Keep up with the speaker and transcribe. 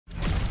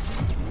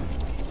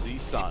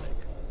Sonic,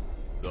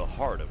 the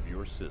heart of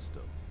your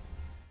system.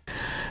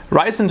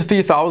 RYZEN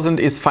 3000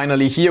 is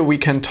finally here. We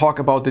can talk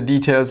about the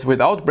details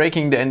without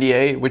breaking the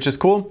NDA, which is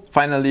cool.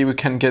 Finally, we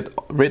can get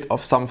rid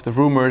of some of the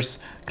rumors,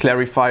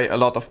 clarify a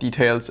lot of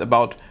details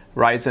about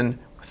RYZEN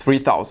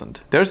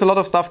 3000. There's a lot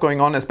of stuff going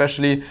on,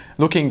 especially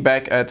looking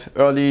back at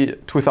early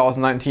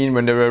 2019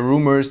 when there were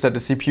rumors that the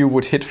CPU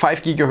would hit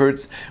 5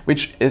 GHz,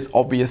 which is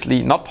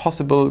obviously not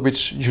possible,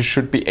 which you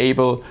should be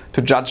able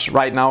to judge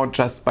right now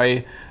just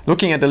by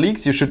looking at the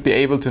leaks. You should be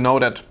able to know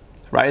that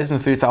RYZEN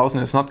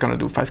 3000 is not going to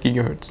do 5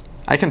 GHz.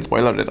 I can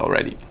spoiler it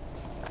already.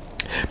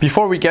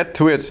 Before we get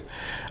to it,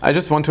 I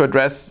just want to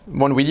address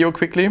one video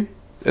quickly.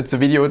 It's a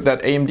video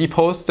that AMD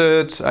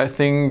posted, I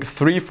think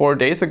 3-4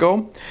 days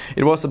ago.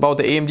 It was about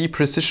the AMD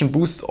Precision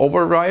Boost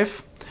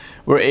Overdrive,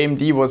 where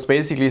AMD was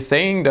basically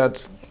saying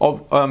that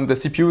the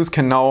CPUs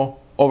can now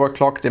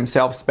overclock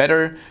themselves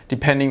better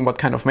depending what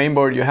kind of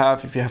mainboard you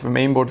have. If you have a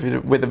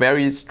mainboard with a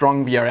very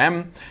strong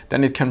VRM,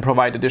 then it can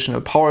provide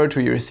additional power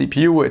to your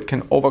CPU. It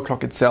can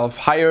overclock itself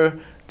higher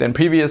than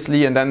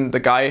previously. And then the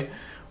guy,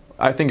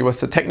 I think it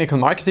was the technical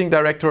marketing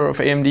director of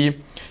AMD,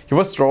 he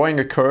was drawing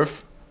a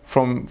curve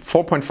from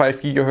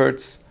 4.5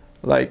 GHz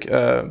like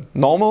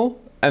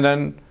normal, and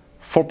then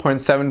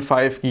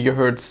 4.75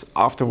 GHz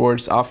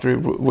afterwards, after it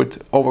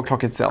would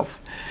overclock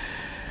itself.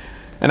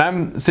 And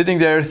I'm sitting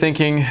there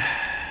thinking,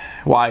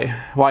 why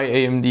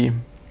AMD?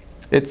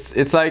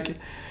 It's like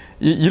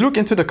you look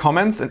into the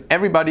comments and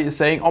everybody is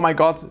saying, oh my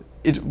god,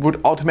 it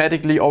would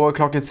automatically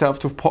overclock itself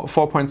to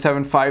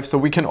 4.75, so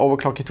we can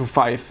overclock it to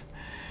 5.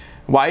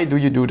 Why do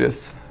you do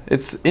this?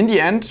 It's in the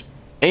end,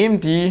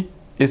 AMD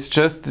is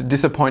just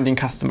disappointing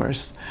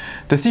customers.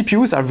 The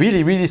CPUs are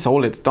really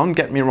solid, don't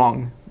get me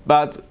wrong,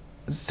 but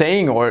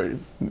saying or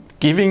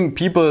giving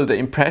people the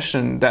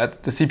impression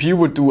that the CPU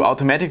would do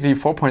automatically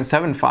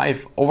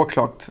 4.75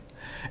 overclocked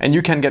and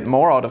you can get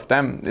more out of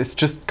them is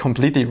just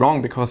completely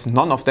wrong, because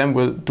none of them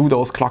will do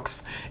those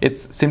clocks.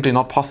 It's simply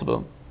not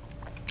possible.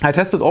 I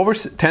tested over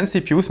 10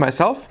 CPUs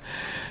myself,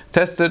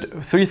 tested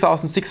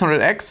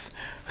 3600X,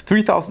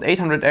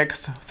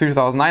 3800X,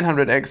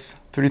 3900X,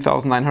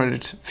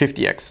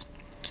 3950X.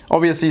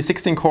 Obviously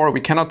 16 core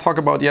we cannot talk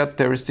about yet.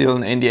 There is still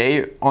an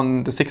NDA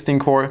on the 16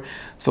 core,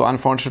 so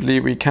unfortunately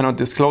we cannot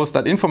disclose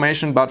that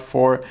information, but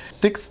for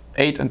 6,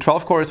 8 and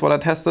 12 core is what I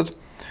tested.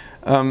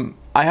 I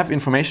have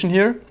information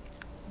here.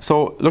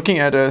 So looking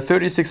at a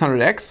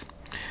 3600X,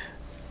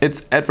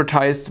 it's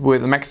advertised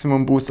with a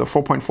maximum boost of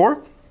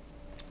 4.4,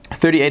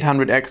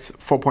 3800X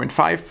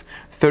 4.5,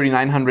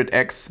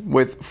 3900X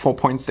with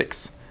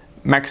 4.6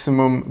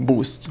 maximum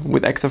boost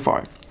with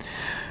XFR.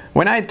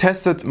 When I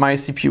tested my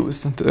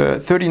CPUs, the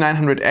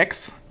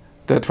 3900X,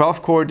 the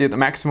 12 core did a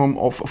maximum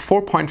of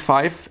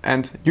 4.5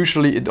 and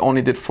usually it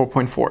only did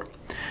 4.4.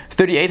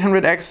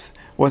 3800X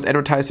was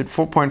advertised at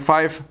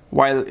 4.5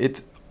 while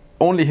it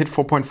only hit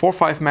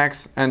 4.45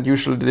 max and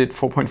usually did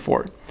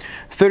 4.4.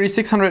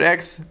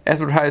 3600X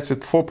advertised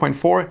with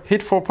 4.4,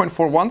 hit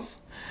 4.4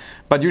 once,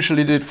 but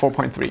usually did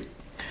 4.3.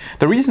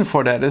 The reason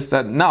for that is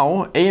that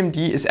now AMD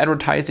is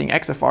advertising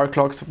XFR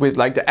clocks with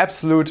like the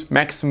absolute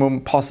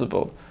maximum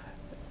possible.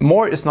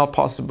 More is not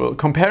possible.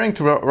 Comparing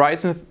to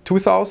RYZEN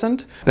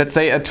 2000, let's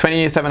say a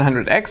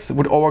 2700X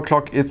would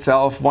overclock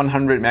itself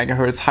 100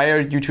 MHz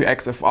higher due to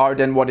XFR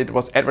than what it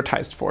was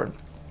advertised for.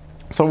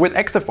 So with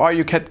XFR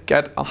you can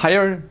get a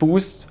higher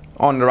boost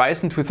on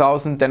RYZEN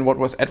 2000 than what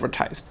was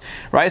advertised.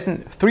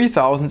 RYZEN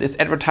 3000 is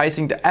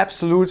advertising the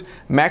absolute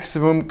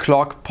maximum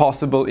clock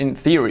possible in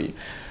theory,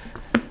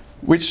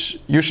 which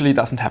usually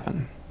doesn't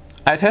happen.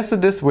 I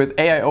tested this with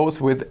AIOs,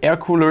 with air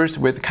coolers,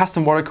 with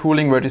custom water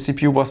cooling where the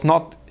CPU was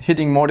not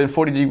hitting more than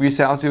 40 degrees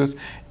Celsius.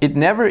 It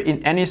never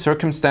in any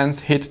circumstance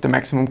hit the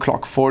maximum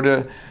clock for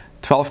the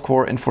 12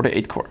 core and for the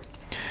 8 core,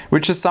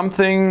 which is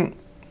something,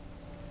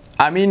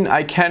 I mean,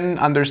 I can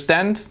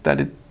understand that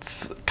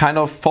it's kind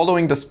of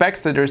following the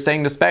specs, that they're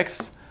saying the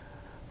specs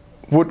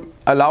would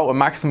allow a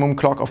maximum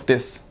clock of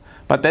this,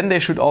 but then they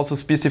should also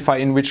specify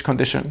in which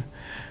condition.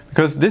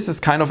 Because this is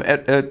kind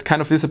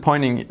of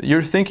disappointing.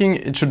 You're thinking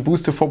it should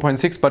boost to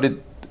 4.6, but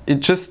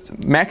it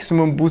just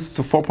maximum boosts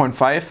to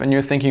 4.5 and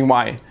you're thinking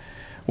why?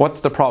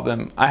 What's the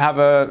problem? I have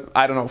a,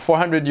 I don't know,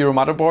 400 euro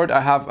motherboard, I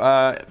have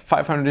a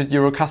 500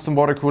 euro custom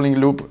water cooling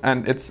loop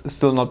and it's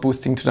still not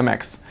boosting to the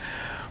max.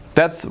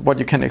 That's what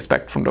you can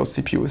expect from those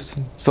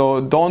CPUs. So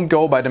don't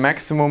go by the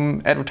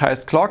maximum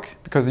advertised clock,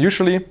 because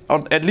usually,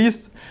 or at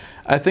least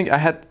I think I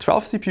had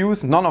 12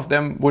 CPUs, none of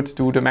them would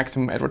do the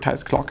maximum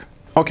advertised clock.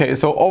 Okay,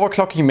 so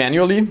overclocking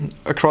manually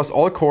across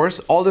all cores,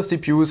 all the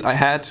CPUs I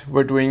had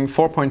were doing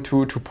 4.2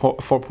 to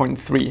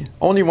 4.3.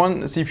 Only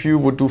one CPU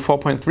would do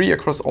 4.3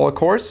 across all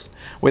cores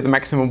with a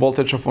maximum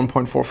voltage of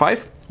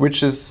 1.45,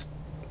 which is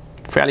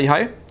fairly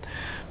high.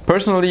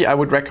 Personally, I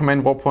would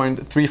recommend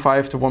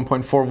 1.35 to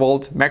 1.4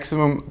 volt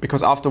maximum,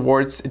 because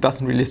afterwards it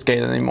doesn't really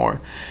scale anymore.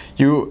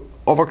 You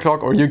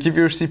overclock, or you give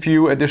your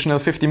CPU additional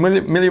 50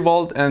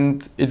 millivolt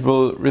and it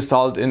will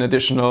result in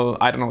additional,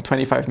 I don't know,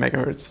 25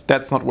 megahertz.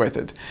 That's not worth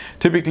it.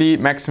 Typically,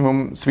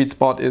 maximum sweet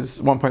spot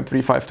is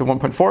 1.35 to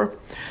 1.4.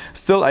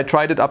 Still, I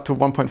tried it up to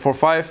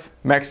 1.45,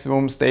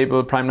 maximum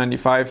stable prime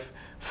 95,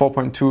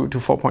 4.2 to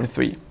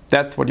 4.3.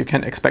 That's what you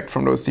can expect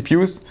from those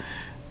CPUs.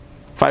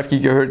 5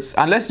 gigahertz,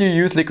 unless you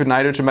use liquid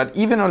nitrogen, but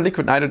even on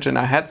liquid nitrogen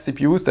I had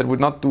CPUs that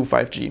would not do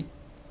 5G.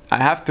 I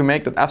have to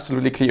make that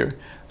absolutely clear.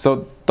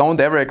 So don't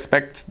ever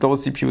expect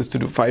those CPUs to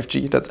do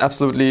 5G. That's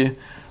absolutely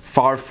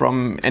far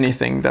from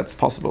anything that's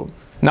possible.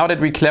 Now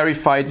that we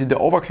clarified the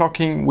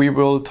overclocking, we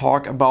will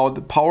talk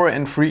about power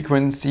and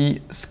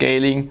frequency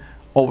scaling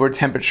over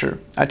temperature.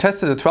 I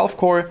tested a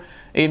 12-core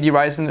AMD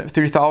Ryzen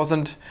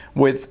 3000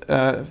 with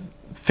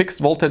fixed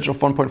voltage of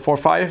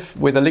 1.45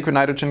 with a liquid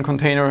nitrogen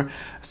container,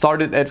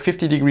 started at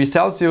 50 degrees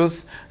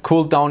Celsius,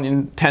 cooled down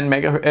in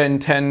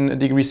 10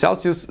 degrees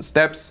Celsius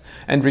steps,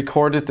 and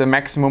recorded the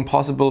maximum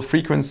possible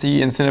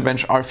frequency in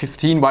Cinebench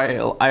R15,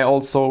 while I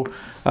also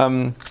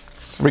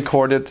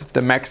recorded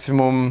the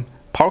maximum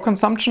power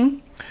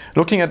consumption.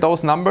 Looking at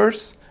those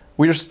numbers,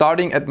 we are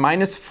starting at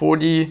minus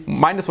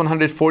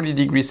 140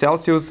 degrees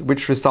Celsius,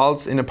 which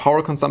results in a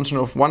power consumption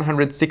of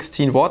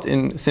 116 watt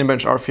in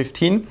Cinebench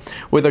R15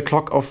 with a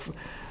clock of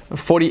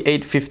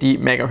 4850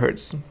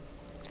 megahertz.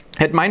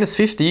 At minus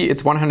 50,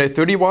 it's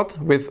 130 watt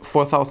with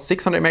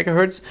 4600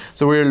 megahertz.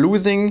 So we're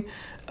losing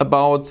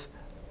about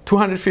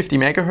 250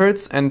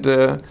 megahertz, and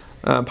the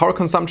power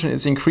consumption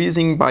is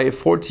increasing by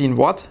 14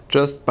 watt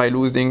just by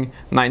losing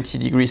 90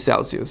 degrees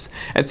Celsius.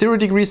 At 0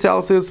 degrees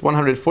Celsius,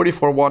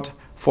 144 watt,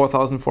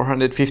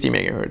 4450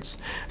 megahertz.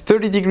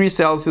 30 degrees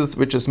Celsius,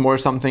 which is more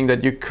something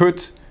that you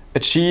could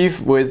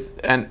achieve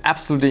with an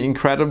absolutely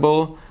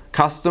incredible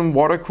custom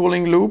water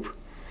cooling loop.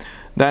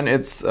 Then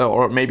it's,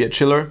 or maybe a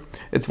chiller,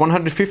 it's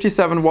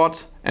 157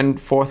 watt and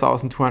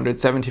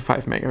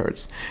 4275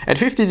 megahertz. At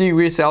 50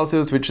 degrees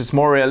Celsius, which is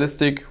more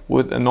realistic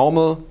with a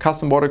normal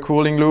custom water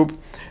cooling loop,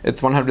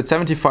 it's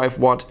 175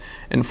 watt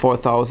and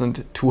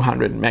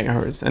 4200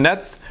 megahertz. And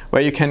that's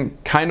where you can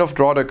kind of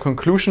draw the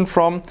conclusion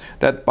from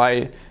that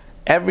by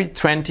every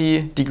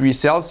 20 degrees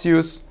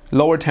Celsius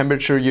lower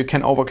temperature, you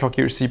can overclock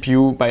your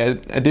CPU by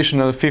an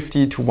additional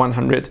 50 to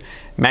 100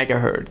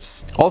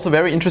 megahertz. Also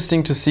very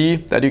interesting to see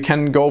that you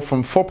can go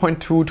from 4.2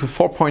 to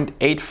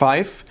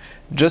 4.85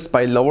 just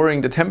by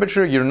lowering the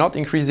temperature. You're not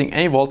increasing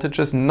any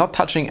voltages, not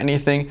touching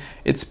anything.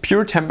 It's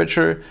pure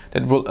temperature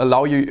that will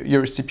allow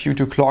your CPU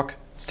to clock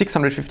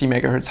 650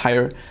 megahertz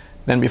higher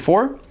than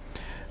before,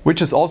 which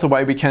is also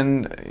why we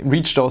can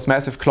reach those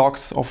massive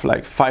clocks of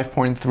like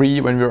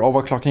 5.3 when we're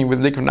overclocking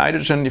with liquid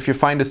nitrogen. If you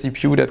find a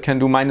CPU that can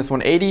do minus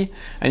 180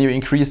 and you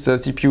increase the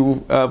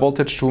CPU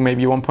voltage to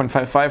maybe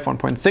 1.55,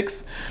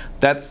 1.6,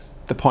 that's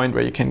the point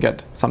where you can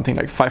get something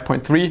like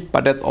 5.3,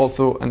 but that's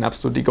also an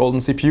absolutely golden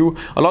CPU.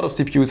 A lot of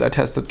CPUs I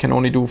tested can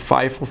only do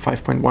 5 or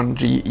 5.1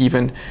 G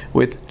even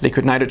with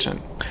liquid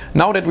nitrogen.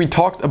 Now that we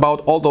talked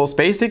about all those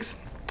basics,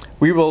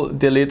 we will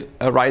delete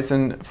a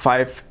Ryzen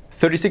 5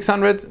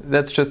 3600.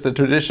 That's just a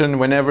tradition.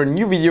 Whenever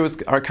new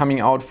videos are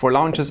coming out for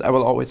launches, I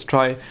will always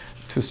try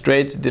to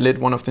straight delete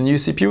one of the new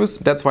CPUs.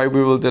 That's why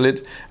we will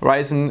delete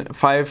Ryzen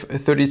 5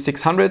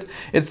 3600.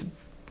 It's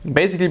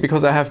basically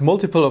because I have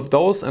multiple of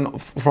those,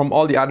 and from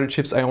all the other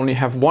chips I only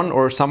have one,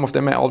 or some of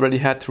them I already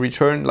had to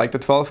return, like the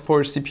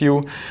 12-core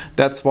CPU.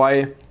 That's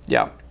why,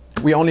 yeah,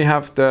 we only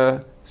have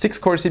the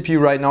 6-core CPU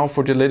right now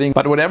for deleting,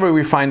 but whatever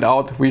we find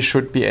out, we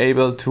should be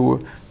able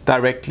to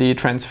directly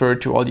transfer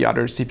to all the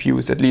other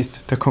CPUs, at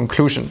least the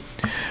conclusion.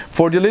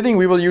 For deleting,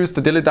 we will use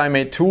the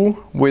Delidded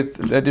 2 with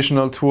the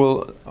additional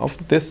tool of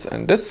this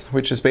and this,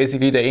 which is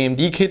basically the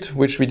AMD kit,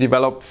 which we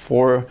developed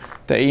for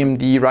the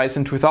AMD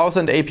Ryzen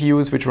 2000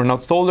 APUs, which were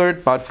not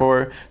soldered, but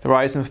for the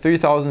Ryzen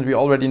 3000 we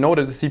already know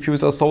that the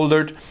CPUs are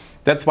soldered.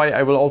 That's why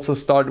I will also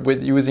start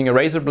with using a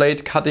razor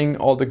blade, cutting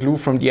all the glue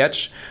from the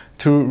edge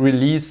to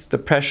release the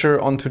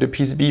pressure onto the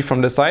PCB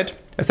from the side.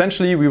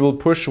 Essentially, we will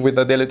push with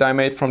a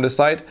Delidded from the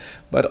side,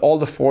 but all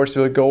the force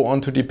will go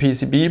onto the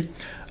PCB.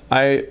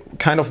 I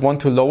kind of want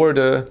to lower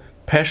the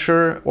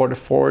pressure or the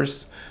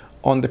force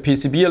on the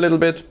PCB a little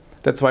bit.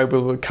 That's why we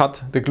will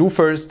cut the glue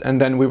first,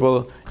 and then we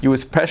will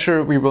use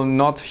pressure. We will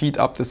not heat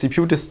up the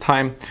CPU this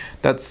time.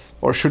 That's,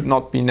 or should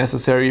not be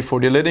necessary for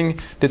deleting.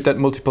 Did that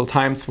multiple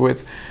times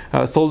with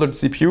soldered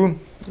CPU.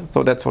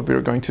 So that's what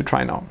we're going to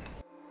try now.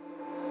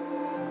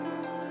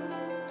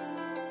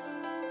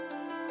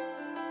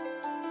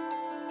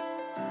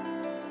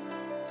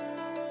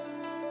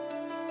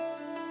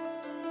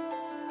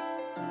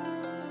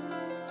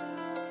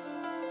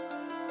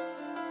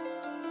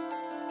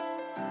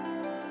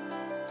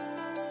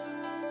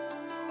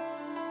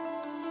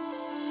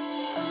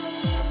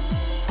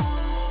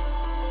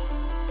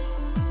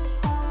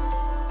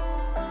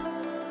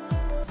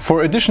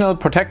 For additional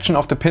protection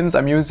of the pins,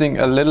 I'm using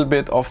a little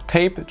bit of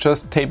tape.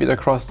 Just tape it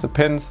across the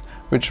pins,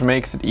 which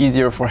makes it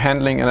easier for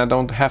handling, and I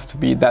don't have to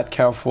be that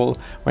careful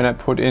when I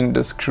put in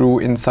the screw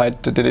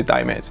inside the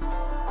Delidded.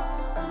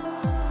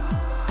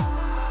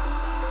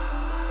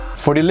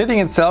 For the lidding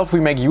itself, we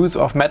make use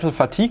of metal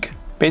fatigue.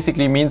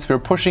 basically means we're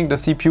pushing the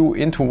CPU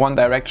into one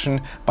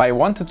direction by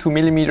 1 to 2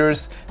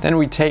 millimeters. Then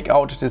we take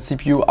out the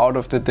CPU out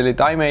of the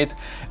dilidimate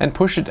and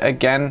push it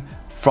again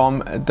from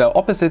the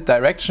opposite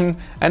direction,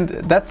 and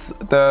that's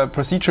the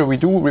procedure we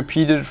do,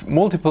 repeated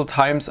multiple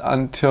times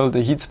until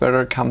the heat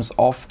spreader comes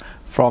off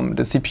from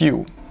the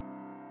CPU.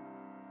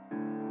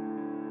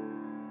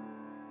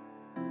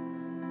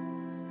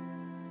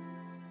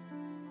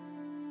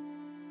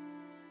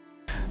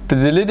 The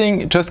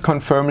delidding just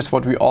confirms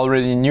what we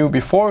already knew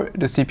before.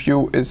 The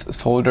CPU is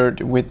soldered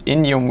with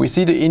indium. We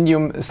see the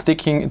indium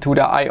sticking to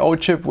the I/O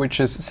chip, which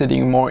is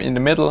sitting more in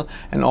the middle,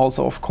 and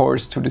also of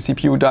course to the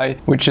CPU die,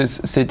 which is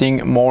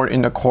sitting more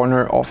in the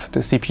corner of the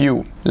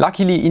CPU.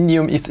 Luckily,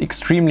 indium is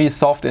extremely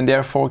soft and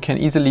therefore can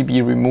easily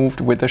be removed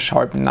with a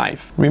sharp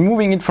knife.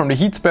 Removing it from the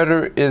heat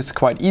spreader is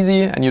quite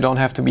easy and you don't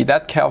have to be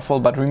that careful,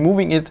 but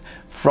removing it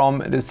from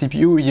the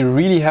CPU, you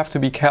really have to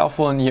be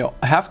careful, and you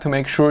have to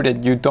make sure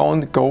that you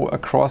don't go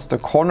across the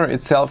corner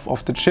itself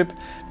of the chip,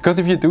 because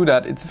if you do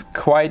that, it's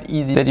quite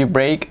easy that you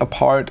break a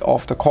part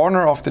of the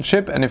corner of the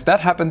chip, and if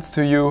that happens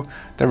to you,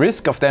 the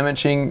risk of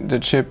damaging the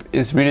chip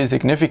is really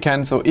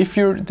significant. So if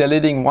you're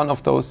delidding one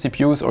of those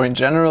CPUs, or in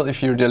general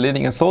if you're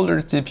delidding a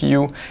soldered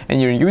CPU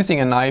and you're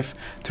using a knife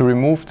to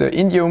remove the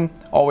indium,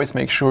 always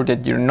make sure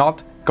that you're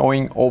not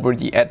going over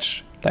the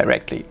edge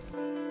directly.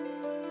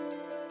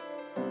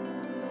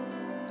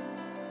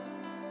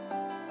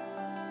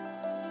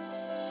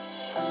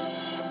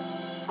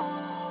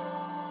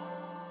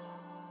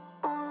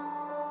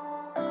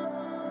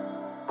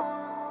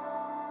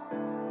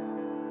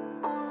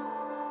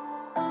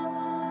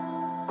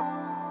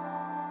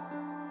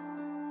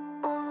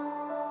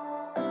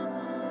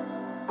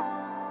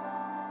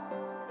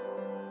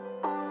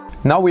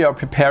 Now we are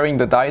preparing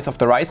the dies of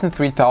the RYZEN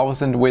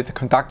 3000 with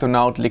conductor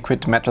node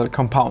liquid metal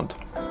compound.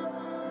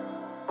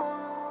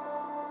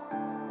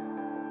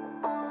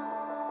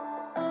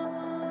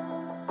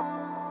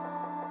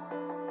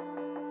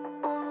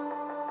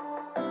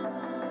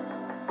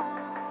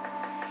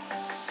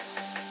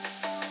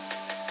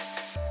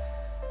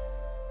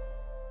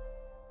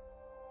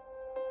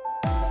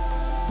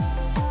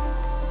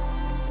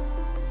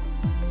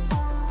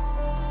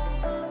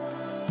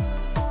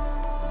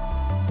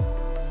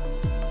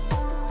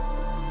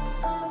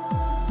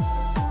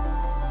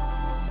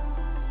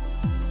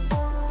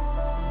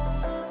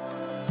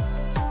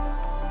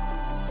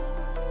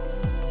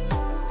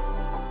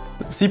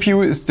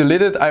 CPU is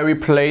delidded. I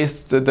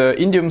replaced the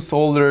indium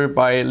solder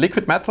by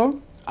liquid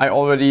metal. I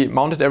already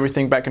mounted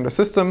everything back in the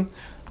system.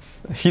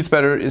 Heat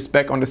spreader is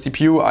back on the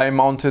CPU. I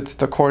mounted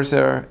the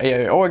Corsair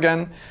AIO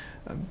again,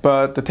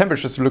 but the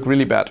temperatures look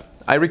really bad.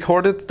 I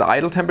recorded the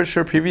idle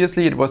temperature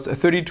previously. It was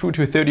 32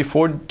 to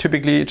 34,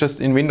 typically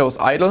just in Windows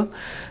idle,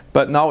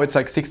 but now it's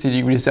like 60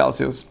 degrees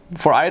Celsius.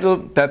 For idle,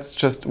 that's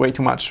just way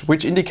too much,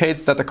 which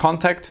indicates that the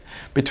contact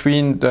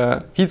between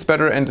the heat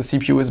spreader and the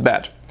CPU is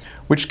bad.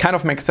 Which kind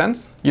of makes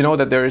sense. You know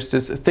that there is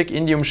this thick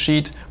indium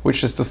sheet,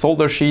 which is the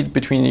solder sheet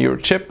between your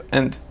chip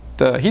and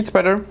the heat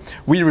spreader.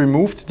 We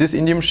removed this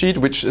indium sheet,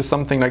 which is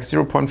something like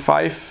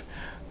 0.5,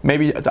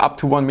 maybe up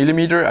to 1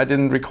 millimeter. I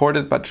didn't record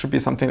it, but should be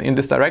something in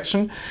this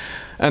direction.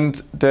 And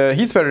the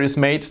heat spreader is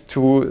made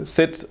to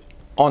sit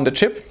on the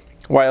chip,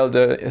 while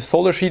the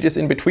solder sheet is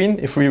in between.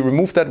 If we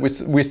remove that,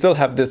 we still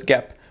have this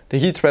gap. The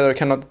heat spreader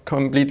cannot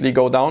completely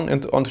go down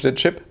onto the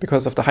chip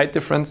because of the height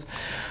difference.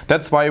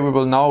 That's why we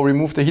will now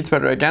remove the heat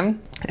spreader again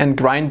and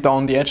grind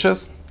down the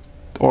edges,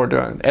 or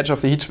the edge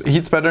of the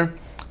heat spreader,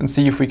 and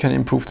see if we can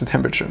improve the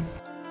temperature.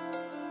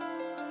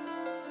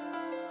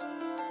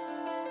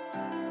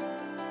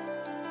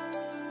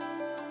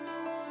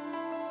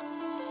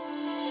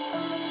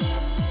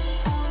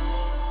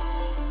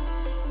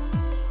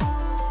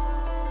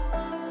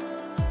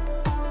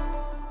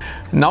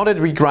 Now that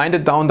we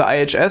grinded down the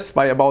IHS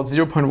by about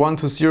 0.1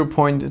 to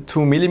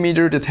 0.2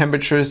 millimeter, the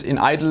temperatures in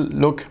idle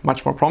look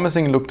much more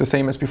promising, look the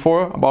same as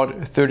before,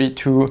 about 30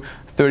 to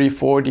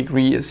 34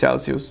 degrees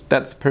Celsius.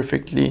 That's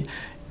perfectly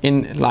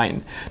in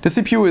line. The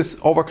CPU is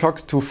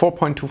overclocked to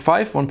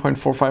 4.25,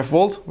 1.45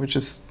 volt, which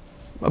is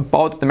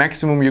about the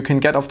maximum you can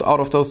get out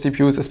of those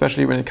CPUs,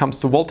 especially when it comes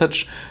to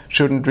voltage.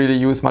 Shouldn't really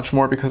use much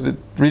more because it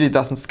really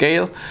doesn't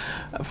scale.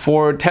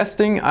 For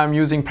testing, I'm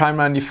using Prime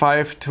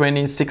 95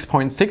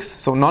 26.6,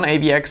 so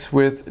non-AVX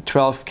with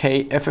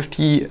 12K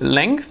FFT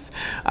length.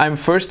 I'm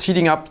first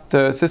heating up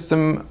the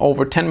system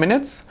over 10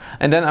 minutes,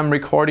 and then I'm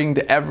recording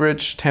the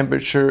average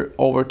temperature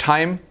over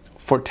time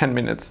for 10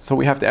 minutes. So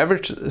we have the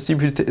average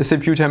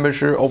CPU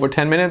temperature over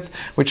 10 minutes,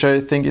 which I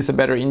think is a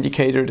better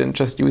indicator than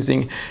just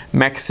using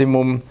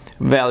maximum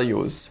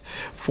values.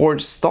 For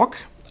stock,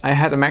 I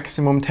had a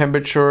maximum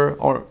temperature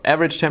or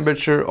average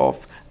temperature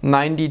of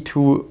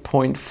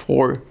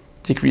 92.4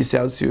 degrees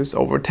Celsius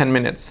over 10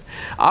 minutes.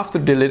 After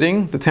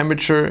delidding, the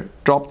temperature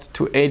dropped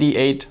to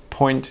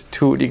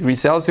 88.2 degrees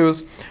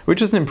Celsius,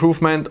 which is an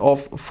improvement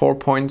of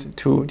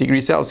 4.2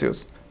 degrees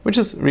Celsius, which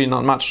is really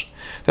not much.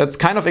 That's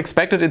kind of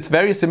expected. It's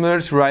very similar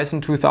to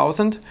RYZEN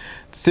 2000,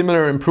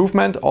 similar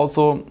improvement.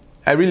 Also,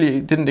 I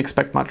really didn't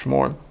expect much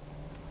more.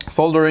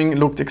 Soldering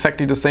looked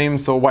exactly the same,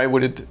 so why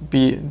would it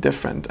be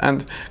different?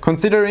 And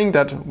considering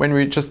that when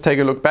we just take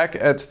a look back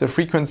at the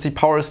frequency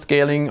power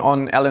scaling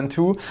on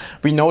LN2,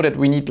 we know that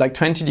we need like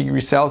 20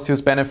 degrees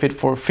Celsius benefit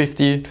for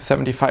 50 to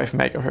 75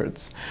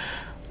 megahertz.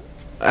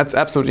 That's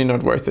absolutely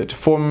not worth it.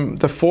 From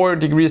the 4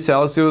 degrees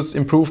Celsius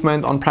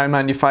improvement on Prime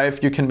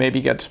 95, you can maybe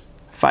get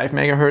 5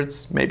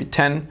 megahertz, maybe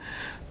 10.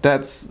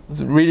 That's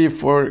really,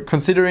 for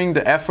considering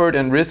the effort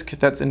and risk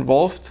that's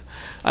involved,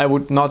 I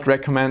would not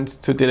recommend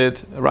to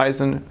delete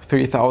Ryzen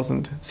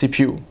 3000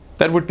 CPU.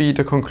 That would be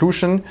the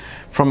conclusion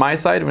from my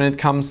side when it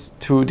comes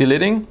to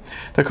deleting.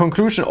 The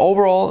conclusion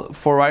overall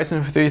for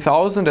Ryzen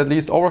 3000, at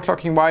least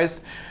overclocking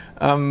wise,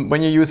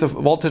 when you use a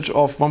voltage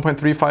of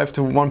 1.35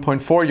 to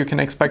 1.4, you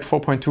can expect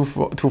 4.2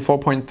 to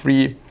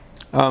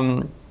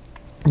 4.3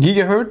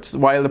 gigahertz,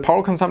 while the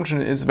power consumption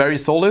is very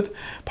solid.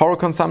 Power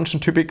consumption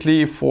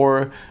typically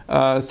for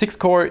 6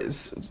 core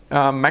is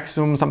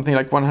maximum something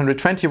like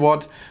 120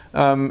 watt,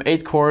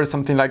 8 core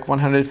something like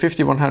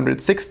 150,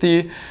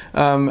 160,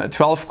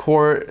 12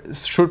 core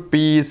should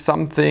be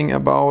something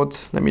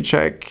about, let me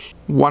check,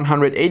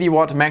 180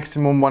 watt,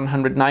 maximum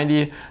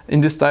 190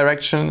 in this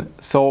direction.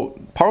 So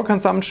power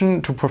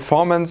consumption to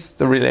performance,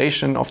 the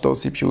relation of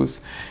those CPUs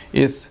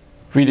is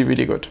really,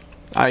 really good.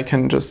 I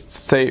can just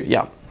say,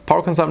 yeah,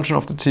 power consumption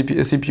of the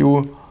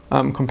CPU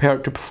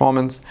compared to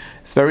performance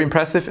is very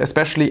impressive,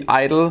 especially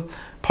idle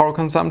power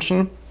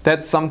consumption.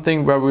 That's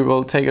something where we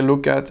will take a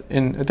look at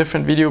in a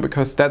different video,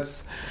 because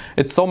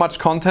it's so much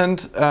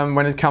content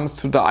when it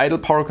comes to the idle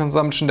power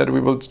consumption that we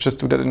will just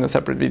do that in a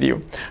separate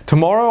video.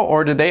 Tomorrow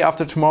or the day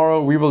after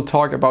tomorrow, we will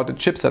talk about the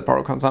chipset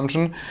power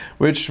consumption,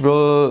 which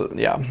will,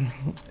 yeah,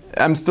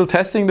 I'm still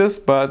testing this,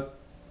 but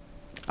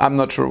I'm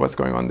not sure what's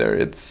going on there.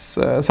 It's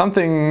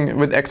something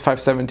with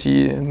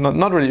X570,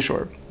 not really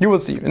sure. You will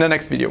see in the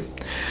next video.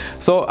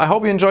 So I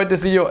hope you enjoyed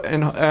this video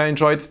and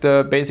enjoyed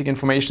the basic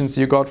information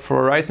you got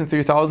for Ryzen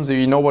 3000, so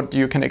you know what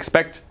you can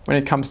expect when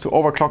it comes to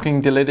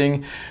overclocking,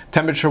 deleting,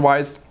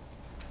 temperature-wise.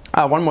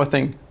 One more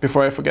thing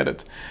before I forget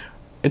it.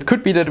 It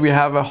could be that we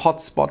have a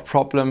hotspot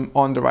problem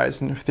on the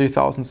Ryzen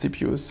 3000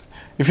 CPUs.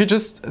 If you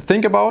just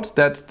think about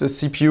that, the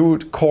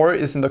CPU core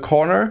is in the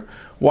corner,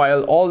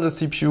 while all the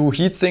CPU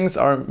heatsinks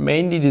are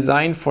mainly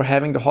designed for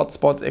having the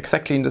hotspot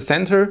exactly in the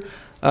center.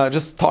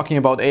 Just talking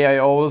about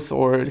AIOs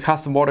or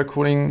custom water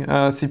cooling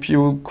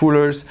CPU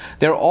coolers,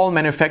 they're all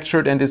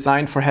manufactured and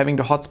designed for having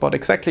the hotspot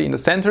exactly in the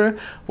center,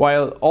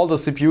 while all the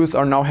CPUs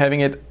are now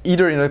having it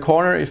either in the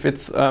corner if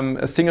it's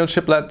a single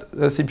chiplet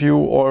CPU,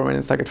 or when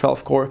it's like a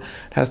 12 core,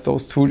 it has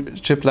those 2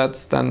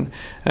 chiplets, then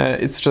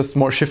it's just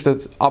more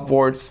shifted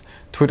upwards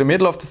to the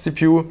middle of the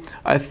CPU.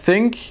 I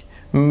think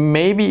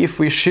maybe if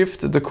we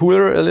shift the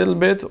cooler a little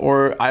bit,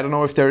 or I don't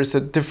know if there is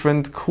a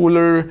different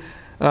cooler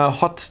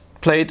hot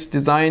plate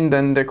design,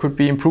 then there could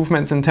be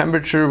improvements in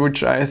temperature,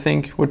 which I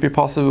think would be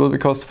possible,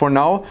 because for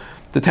now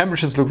the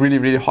temperatures look really,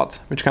 really hot,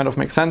 which kind of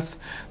makes sense.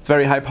 It's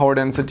very high power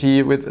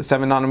density with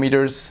 7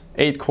 nanometers,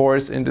 8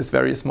 cores in this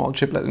very small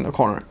chiplet in the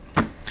corner.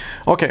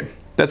 Okay,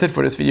 that's it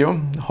for this video.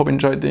 Hope you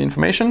enjoyed the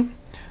information.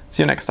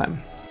 See you next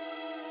time.